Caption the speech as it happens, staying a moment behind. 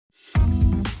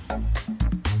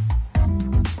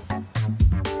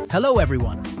Hello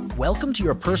everyone, welcome to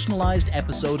your personalized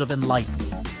episode of Enlighten,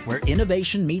 where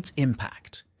innovation meets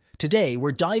impact. Today,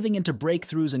 we're diving into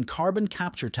breakthroughs in carbon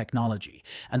capture technology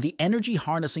and the energy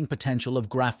harnessing potential of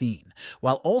graphene,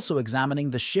 while also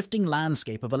examining the shifting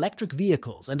landscape of electric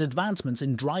vehicles and advancements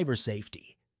in driver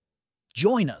safety.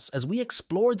 Join us as we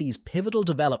explore these pivotal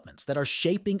developments that are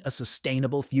shaping a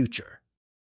sustainable future.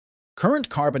 Current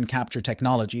carbon capture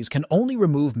technologies can only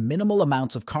remove minimal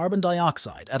amounts of carbon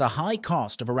dioxide at a high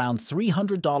cost of around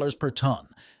 $300 per ton,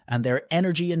 and they're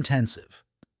energy intensive.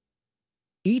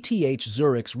 ETH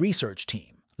Zurich's research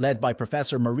team, led by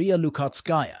Professor Maria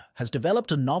Lukotskaya, has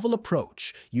developed a novel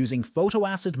approach using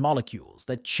photoacid molecules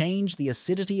that change the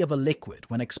acidity of a liquid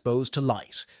when exposed to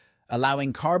light,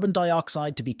 allowing carbon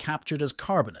dioxide to be captured as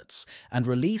carbonates and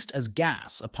released as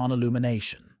gas upon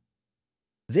illumination.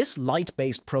 This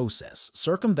light-based process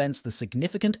circumvents the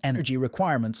significant energy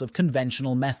requirements of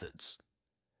conventional methods.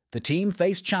 The team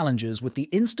faced challenges with the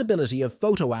instability of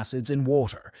photoacids in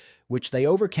water, which they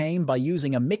overcame by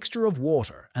using a mixture of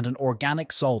water and an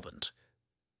organic solvent.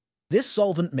 This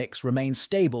solvent mix remains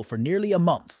stable for nearly a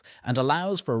month and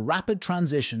allows for rapid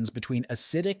transitions between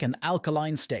acidic and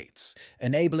alkaline states,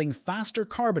 enabling faster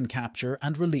carbon capture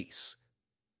and release.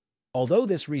 Although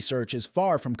this research is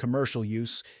far from commercial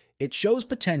use, it shows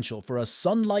potential for a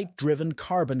sunlight-driven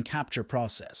carbon capture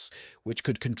process, which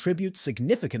could contribute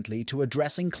significantly to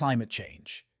addressing climate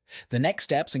change. The next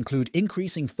steps include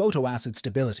increasing photoacid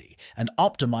stability and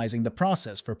optimizing the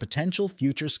process for potential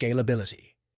future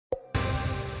scalability.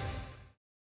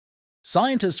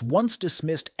 Scientists once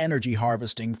dismissed energy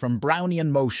harvesting from Brownian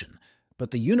motion,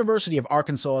 but the University of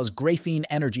Arkansas's graphene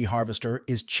energy harvester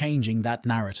is changing that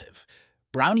narrative.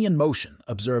 Brownian motion,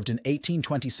 observed in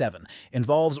 1827,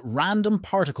 involves random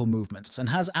particle movements and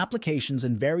has applications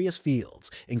in various fields,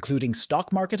 including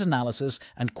stock market analysis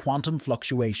and quantum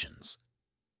fluctuations.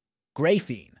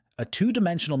 Graphene, a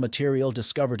two-dimensional material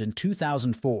discovered in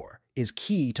 2004, is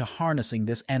key to harnessing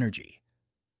this energy.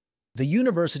 The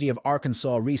University of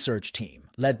Arkansas research team,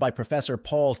 led by Professor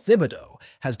Paul Thibodeau,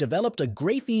 has developed a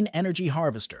graphene energy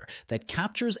harvester that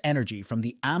captures energy from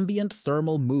the ambient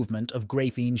thermal movement of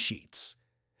graphene sheets.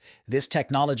 This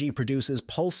technology produces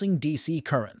pulsing DC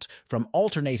current from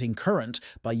alternating current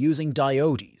by using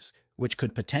diodes, which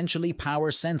could potentially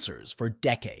power sensors for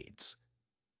decades.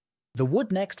 The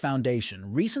WoodNext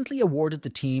Foundation recently awarded the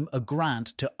team a grant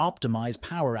to optimize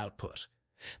power output.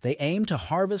 They aim to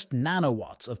harvest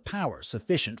nanowatts of power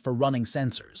sufficient for running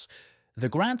sensors. The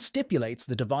grant stipulates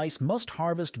the device must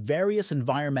harvest various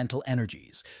environmental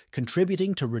energies,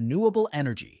 contributing to renewable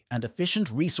energy and efficient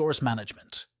resource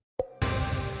management.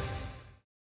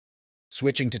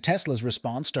 Switching to Tesla's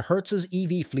response to Hertz's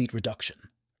EV fleet reduction.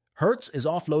 Hertz is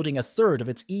offloading a third of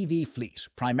its EV fleet,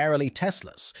 primarily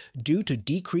Teslas, due to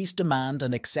decreased demand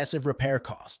and excessive repair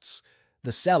costs.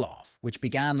 The sell-off, which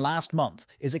began last month,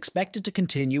 is expected to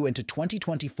continue into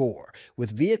 2024,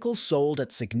 with vehicles sold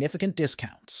at significant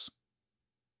discounts.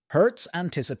 Hertz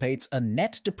anticipates a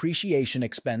net depreciation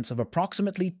expense of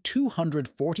approximately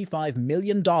 $245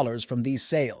 million from these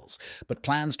sales, but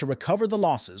plans to recover the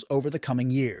losses over the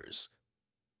coming years.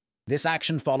 This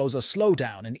action follows a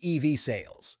slowdown in EV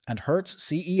sales, and Hertz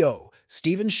CEO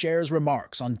Stephen Scher's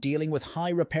remarks on dealing with high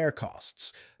repair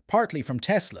costs, partly from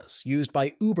Teslas used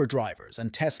by Uber drivers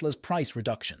and Tesla's price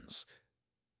reductions.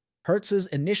 Hertz's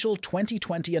initial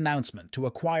 2020 announcement to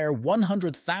acquire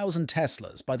 100,000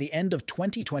 Teslas by the end of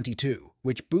 2022,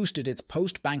 which boosted its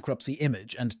post-bankruptcy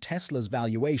image and Tesla's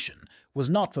valuation, was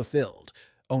not fulfilled.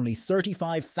 Only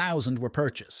 35,000 were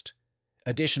purchased.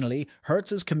 Additionally,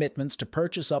 Hertz's commitments to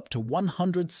purchase up to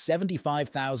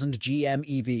 175,000 GM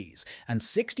EVs and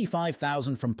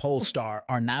 65,000 from Polestar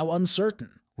are now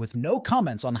uncertain, with no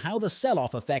comments on how the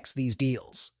sell-off affects these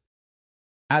deals.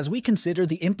 As we consider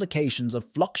the implications of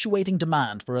fluctuating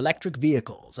demand for electric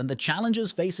vehicles and the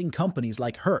challenges facing companies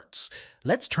like Hertz,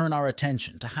 let's turn our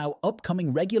attention to how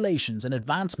upcoming regulations and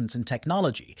advancements in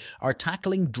technology are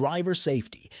tackling driver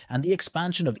safety and the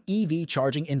expansion of EV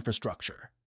charging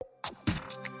infrastructure.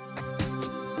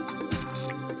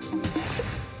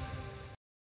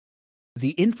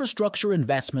 The Infrastructure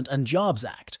Investment and Jobs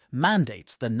Act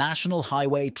mandates the National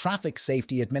Highway Traffic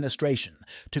Safety Administration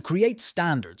to create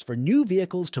standards for new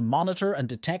vehicles to monitor and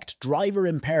detect driver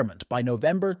impairment by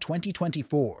November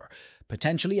 2024,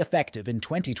 potentially effective in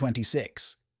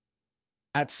 2026.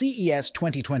 At CES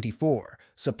 2024,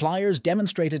 suppliers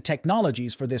demonstrated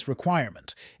technologies for this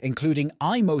requirement, including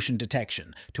eye motion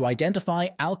detection to identify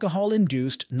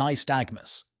alcohol-induced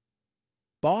nystagmus.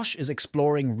 Bosch is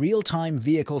exploring real-time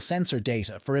vehicle sensor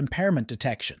data for impairment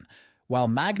detection, while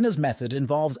Magna's method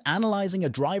involves analyzing a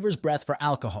driver's breath for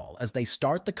alcohol as they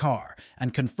start the car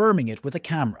and confirming it with a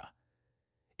camera.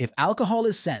 If alcohol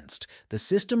is sensed, the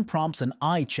system prompts an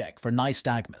eye check for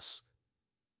nystagmus.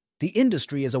 The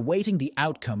industry is awaiting the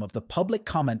outcome of the public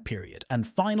comment period and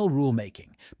final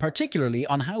rulemaking, particularly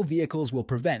on how vehicles will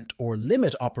prevent or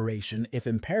limit operation if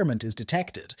impairment is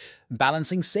detected,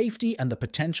 balancing safety and the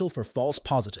potential for false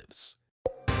positives.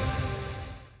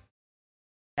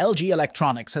 LG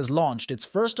Electronics has launched its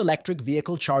first electric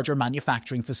vehicle charger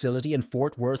manufacturing facility in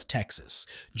Fort Worth, Texas,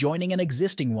 joining an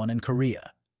existing one in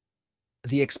Korea.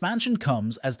 The expansion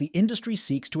comes as the industry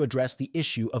seeks to address the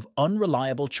issue of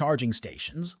unreliable charging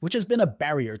stations, which has been a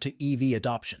barrier to EV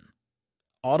adoption.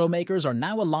 Automakers are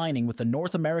now aligning with the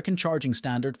North American charging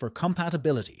standard for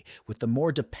compatibility with the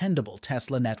more dependable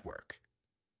Tesla network.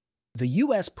 The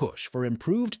U.S. push for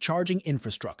improved charging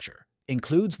infrastructure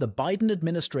includes the Biden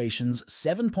administration's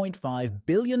 $7.5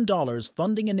 billion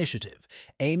funding initiative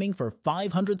aiming for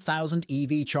 500,000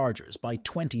 EV chargers by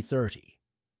 2030.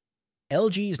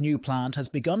 LG's new plant has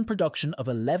begun production of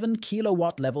 11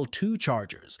 kilowatt Level 2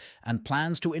 chargers and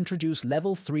plans to introduce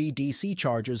Level 3 DC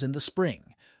chargers in the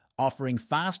spring, offering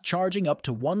fast charging up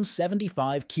to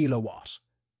 175 kilowatt.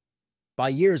 By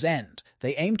year's end,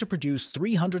 they aim to produce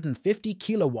 350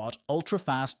 kilowatt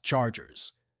ultra-fast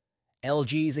chargers.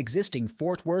 LG's existing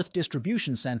Fort Worth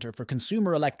distribution center for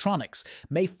consumer electronics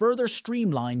may further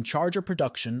streamline charger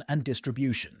production and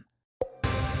distribution.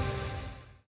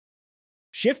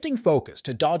 Shifting focus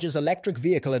to Dodge's electric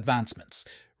vehicle advancements,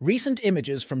 recent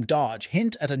images from Dodge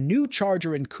hint at a new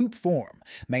charger in coupe form,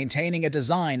 maintaining a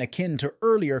design akin to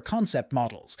earlier concept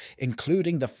models,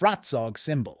 including the Fratzog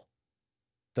symbol.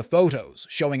 The photos,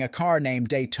 showing a car named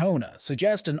Daytona,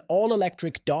 suggest an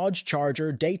all-electric Dodge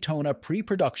Charger Daytona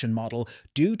pre-production model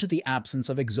due to the absence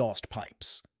of exhaust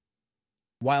pipes.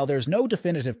 While there's no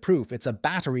definitive proof it's a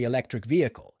battery electric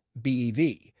vehicle,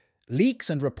 BEV, leaks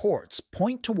and reports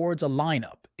point towards a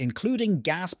lineup, including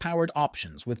gas-powered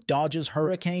options with Dodge's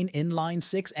Hurricane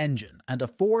inline-6 engine and a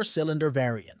 4-cylinder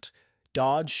variant.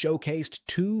 Dodge showcased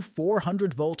two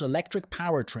 400-volt electric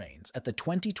powertrains at the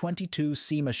 2022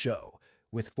 SEMA show,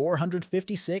 with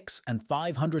 456 and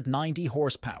 590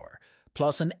 horsepower,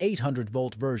 plus an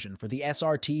 800-volt version for the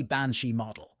SRT Banshee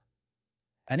model.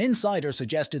 An insider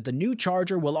suggested the new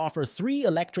Charger will offer 3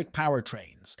 electric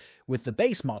powertrains, with the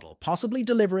base model possibly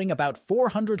delivering about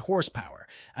 400 horsepower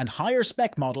and higher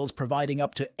spec models providing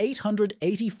up to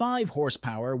 885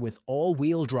 horsepower with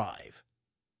all-wheel drive.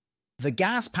 The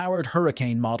gas-powered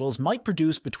Hurricane models might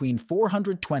produce between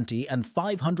 420 and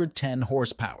 510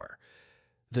 horsepower.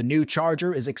 The new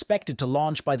Charger is expected to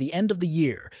launch by the end of the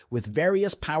year with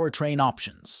various powertrain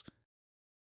options.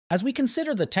 As we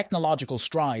consider the technological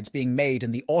strides being made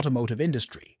in the automotive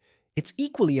industry, it's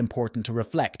equally important to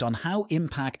reflect on how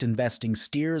impact investing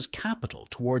steers capital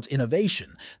towards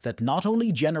innovation that not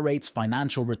only generates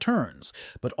financial returns,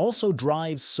 but also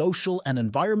drives social and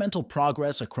environmental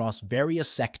progress across various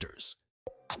sectors.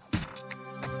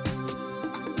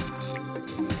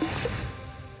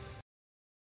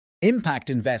 Impact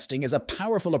investing is a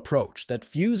powerful approach that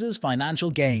fuses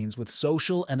financial gains with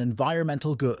social and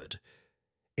environmental good.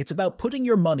 It's about putting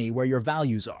your money where your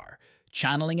values are,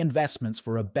 channeling investments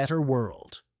for a better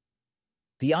world.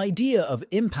 The idea of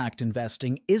impact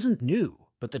investing isn't new,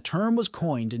 but the term was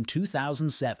coined in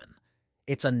 2007.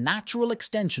 It's a natural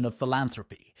extension of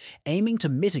philanthropy, aiming to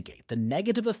mitigate the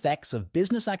negative effects of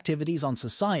business activities on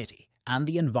society and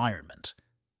the environment.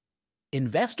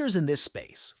 Investors in this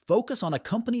space focus on a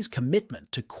company's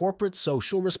commitment to corporate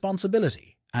social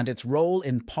responsibility and its role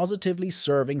in positively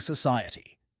serving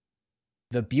society.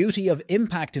 The beauty of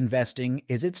impact investing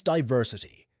is its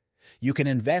diversity. You can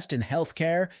invest in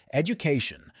healthcare,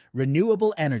 education,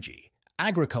 renewable energy,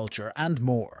 agriculture, and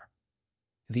more.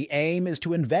 The aim is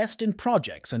to invest in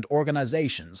projects and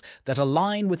organizations that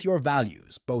align with your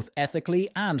values, both ethically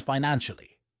and financially.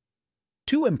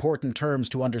 Two important terms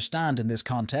to understand in this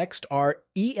context are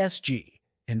ESG,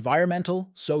 environmental,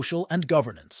 social, and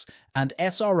governance, and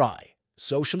SRI,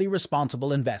 socially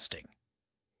responsible investing.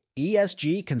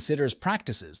 ESG considers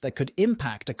practices that could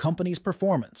impact a company's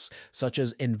performance, such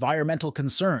as environmental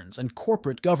concerns and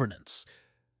corporate governance.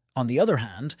 On the other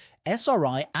hand,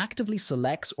 SRI actively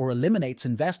selects or eliminates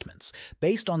investments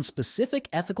based on specific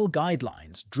ethical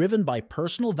guidelines driven by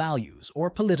personal values or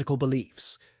political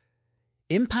beliefs.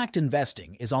 Impact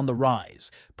investing is on the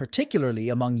rise, particularly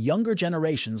among younger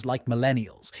generations like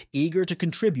millennials, eager to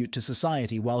contribute to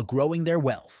society while growing their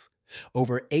wealth.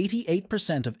 Over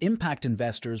 88% of impact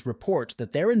investors report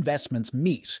that their investments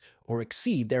meet or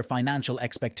exceed their financial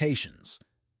expectations.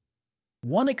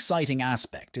 One exciting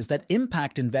aspect is that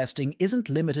impact investing isn't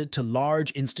limited to large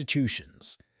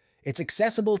institutions. It's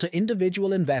accessible to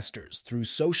individual investors through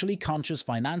socially conscious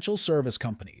financial service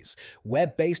companies,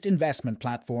 web-based investment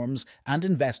platforms, and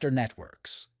investor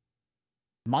networks.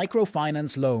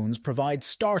 Microfinance loans provide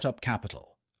startup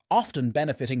capital, often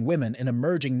benefiting women in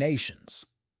emerging nations.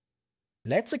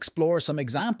 Let's explore some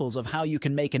examples of how you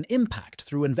can make an impact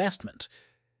through investment.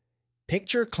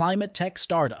 Picture climate tech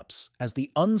startups as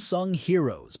the unsung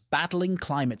heroes battling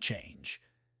climate change.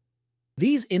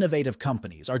 These innovative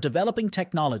companies are developing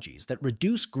technologies that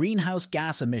reduce greenhouse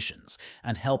gas emissions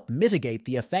and help mitigate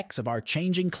the effects of our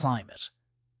changing climate.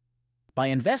 By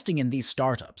investing in these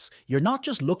startups, you're not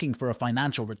just looking for a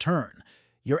financial return,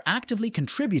 you're actively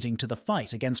contributing to the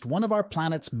fight against one of our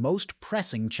planet's most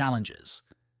pressing challenges.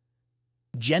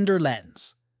 Gender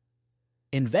lens.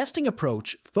 Investing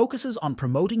approach focuses on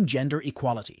promoting gender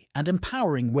equality and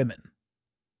empowering women.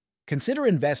 Consider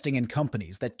investing in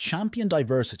companies that champion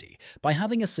diversity by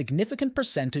having a significant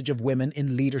percentage of women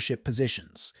in leadership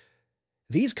positions.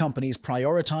 These companies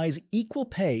prioritize equal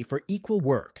pay for equal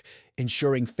work,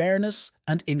 ensuring fairness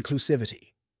and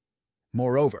inclusivity.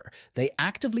 Moreover, they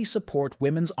actively support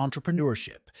women's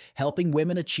entrepreneurship, helping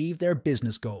women achieve their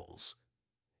business goals.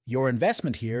 Your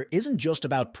investment here isn't just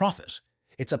about profit.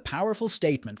 It's a powerful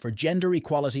statement for gender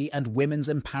equality and women's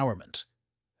empowerment.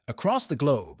 Across the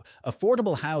globe,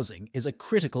 affordable housing is a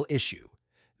critical issue.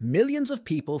 Millions of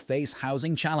people face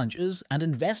housing challenges, and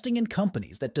investing in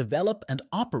companies that develop and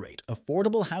operate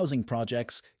affordable housing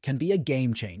projects can be a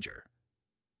game changer.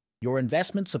 Your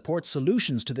investment supports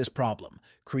solutions to this problem,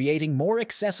 creating more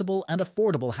accessible and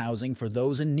affordable housing for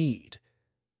those in need.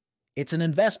 It's an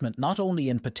investment not only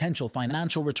in potential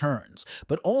financial returns,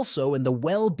 but also in the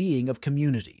well-being of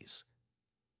communities.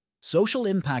 Social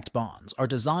impact bonds are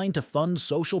designed to fund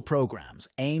social programs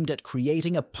aimed at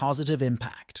creating a positive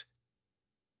impact.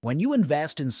 When you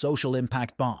invest in social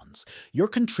impact bonds, you're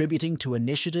contributing to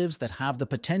initiatives that have the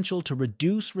potential to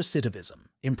reduce recidivism,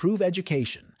 improve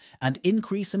education, and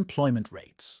increase employment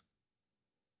rates.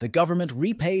 The government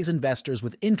repays investors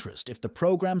with interest if the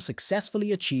program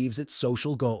successfully achieves its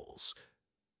social goals.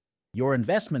 Your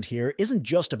investment here isn't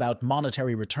just about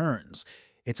monetary returns,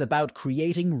 it's about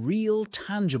creating real,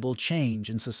 tangible change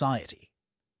in society.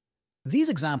 These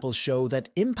examples show that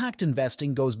impact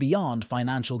investing goes beyond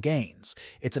financial gains.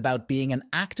 It's about being an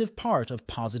active part of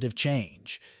positive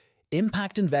change.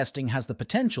 Impact investing has the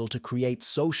potential to create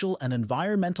social and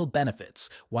environmental benefits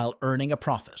while earning a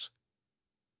profit.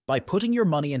 By putting your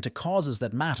money into causes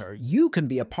that matter, you can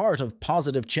be a part of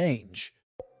positive change.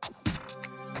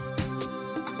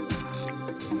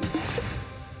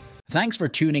 Thanks for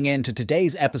tuning in to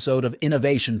today's episode of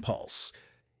Innovation Pulse.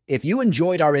 If you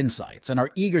enjoyed our insights and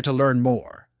are eager to learn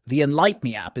more, the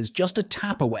EnlightMe app is just a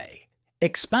tap away.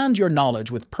 Expand your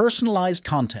knowledge with personalized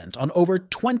content on over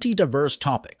 20 diverse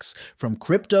topics, from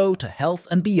crypto to health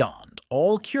and beyond,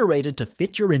 all curated to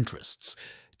fit your interests.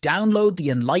 Download the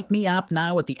EnlightMe app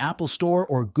now at the Apple Store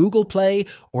or Google Play,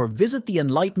 or visit the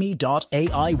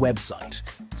enlightme.ai website.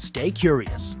 Stay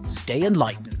curious, stay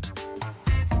enlightened.